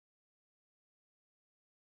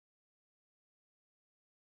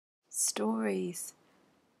Stories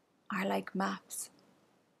are like maps,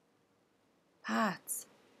 paths.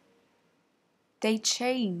 They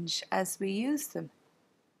change as we use them,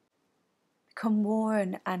 become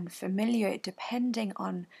worn and familiar depending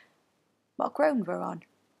on what ground we're on,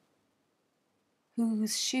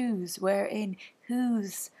 whose shoes we're in,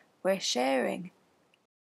 whose we're sharing.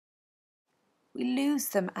 We lose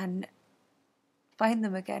them and find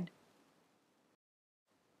them again.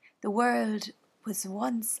 The world was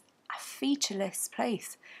once a featureless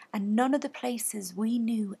place, and none of the places we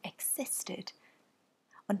knew existed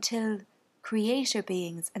until creator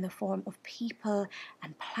beings in the form of people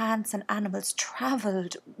and plants and animals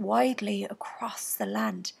travelled widely across the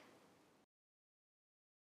land.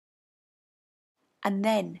 And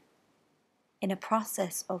then, in a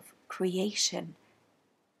process of creation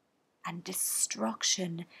and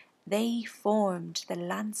destruction, they formed the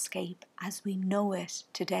landscape as we know it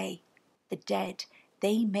today. The dead,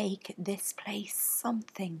 they make this place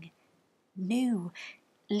something new,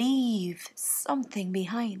 leave something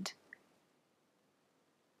behind.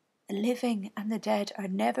 The living and the dead are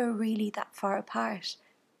never really that far apart.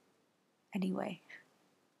 Anyway,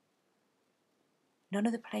 none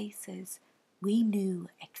of the places we knew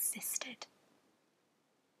existed.